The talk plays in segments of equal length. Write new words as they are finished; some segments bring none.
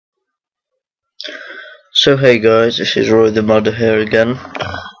So hey guys, this is Roy the Modder here again,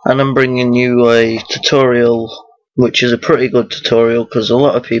 and I'm bringing you a tutorial which is a pretty good tutorial because a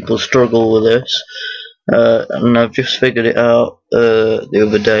lot of people struggle with this, and I've just figured it out the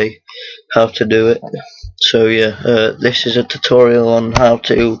other day how to do it. So yeah, this is a tutorial on how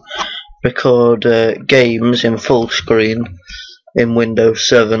to record games in full screen in Windows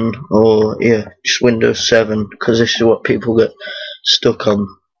 7, or yeah, just Windows 7, because this is what people get stuck on.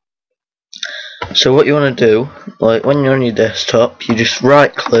 So what you want to do, like when you're on your desktop, you just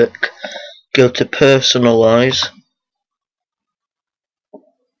right click, go to personalize,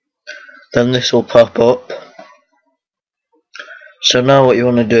 then this will pop up. So now what you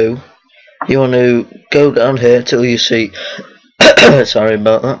want to do, you want to go down here till you see sorry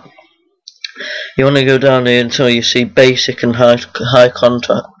about that. You want to go down here until you see basic and high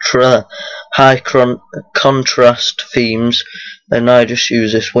contrast themes, and I just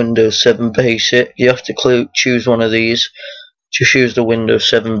use this Windows 7 basic. You have to choose one of these. Just use the Windows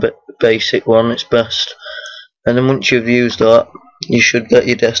 7 basic one, it's best. And then once you've used that, you should get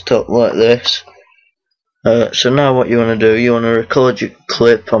your desktop like this. So now what you want to do, you want to record your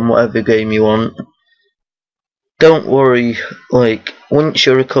clip on whatever game you want. Don't worry, like once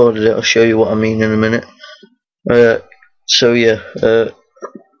you recorded it, I'll show you what I mean in a minute. So yeah,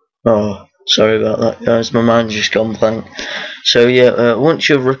 oh, sorry about that guys, my mind's just gone blank. So yeah, once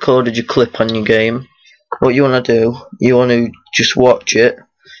you've recorded your clip on your game, what you want to do, you want to just watch it,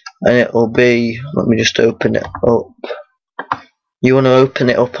 and it will be, let me just open it up. You want to open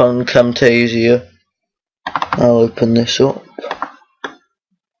it up on Camtasia. I'll open this up.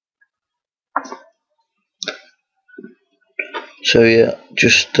 So yeah,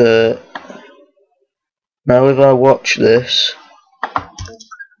 just now if I watch this,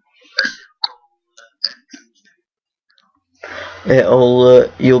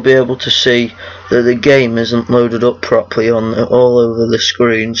 you'll be able to see that the game isn't loaded up properly on all over the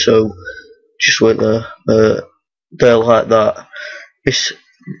screen. So just wait there like that. It's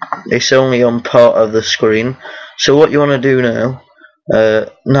only on part of the screen. So what you want to do now,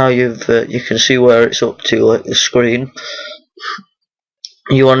 now you can see where it's up to, like the screen.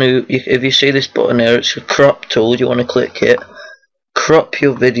 You want to, if you see this button here, it's a crop tool. You want to click it, crop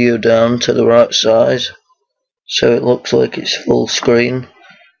your video down to the right size so it looks like it's full screen.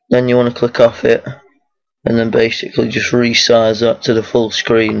 Then you want to click off it, and then basically just resize that to the full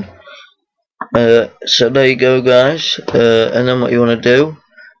screen. So there you go guys, and then what you want to do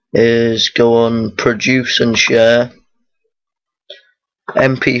is go on produce and share,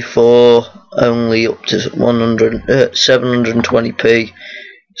 MP4 only up to 720p,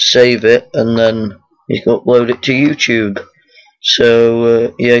 save it, and then you can upload it to YouTube.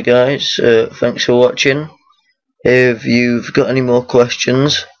 So yeah guys, thanks for watching. If you've got any more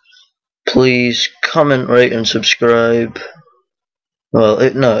questions, please comment, rate and subscribe. Well,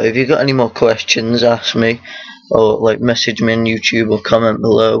 no, if you've got any more questions, ask me, or like message me on YouTube or comment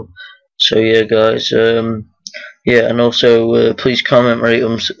below. So yeah guys, yeah, and also please comment, rate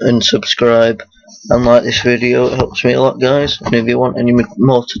and subscribe and like this video. It helps me a lot guys. And if you want any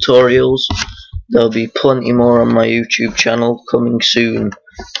more tutorials, there'll be plenty more on my YouTube channel coming soon.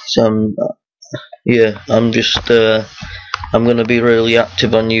 So yeah, I'm gonna be really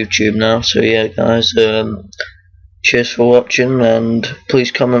active on YouTube now. So yeah guys, cheers for watching, and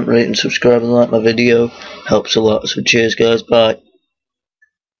please comment, rate and subscribe and like my video. Helps a lot. So cheers guys, bye.